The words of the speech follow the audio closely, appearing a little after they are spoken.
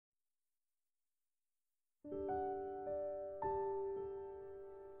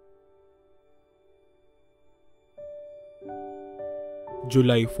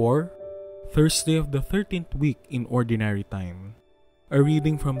July 4, Thursday of the 13th week in Ordinary Time. A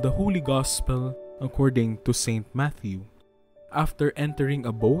reading from the Holy Gospel according to St. Matthew. After entering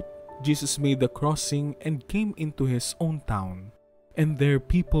a boat, Jesus made the crossing and came into his own town. And there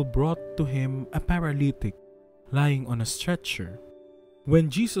people brought to him a paralytic lying on a stretcher. When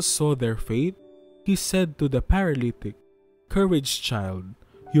Jesus saw their faith, he said to the paralytic, "Courage, child,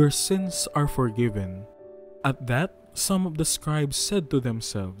 your sins are forgiven." At that, some of the scribes said to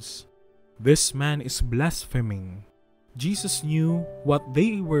themselves, "This man is blaspheming." Jesus knew what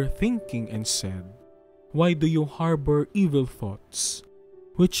they were thinking and said, "Why do you harbor evil thoughts?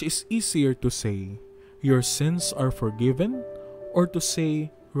 Which is easier to say, 'Your sins are forgiven,' or to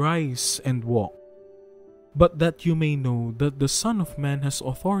say, 'Rise and walk'? But that you may know that the Son of Man has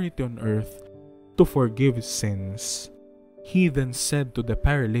authority on earth to forgive sins." He then said to the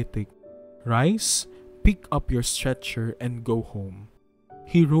paralytic, "Rise, pick up your stretcher and go home."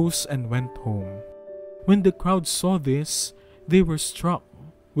 He rose and went home. When the crowd saw this, they were struck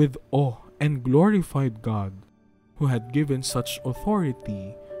with awe and glorified God, who had given such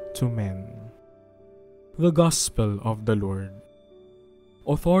authority to men. The Gospel of the Lord.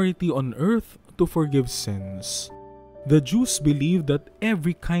 Authority on earth to forgive sins. The Jews believed that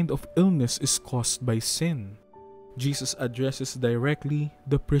every kind of illness is caused by sin. Jesus addresses directly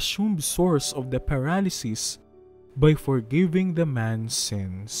the presumed source of the paralysis by forgiving the man's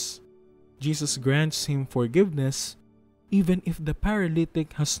sins. Jesus grants him forgiveness even if the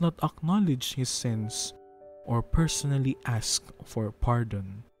paralytic has not acknowledged his sins or personally asked for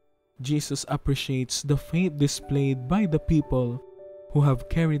pardon. Jesus appreciates the faith displayed by the people who have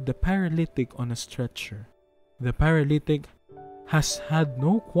carried the paralytic on a stretcher. The paralytic has had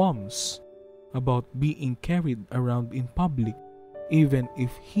no qualms about being carried around in public, even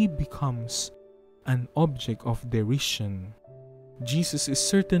if he becomes an object of derision. Jesus is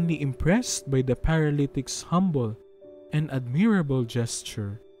certainly impressed by the paralytic's humble and admirable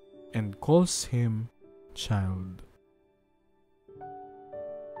gesture and calls him child.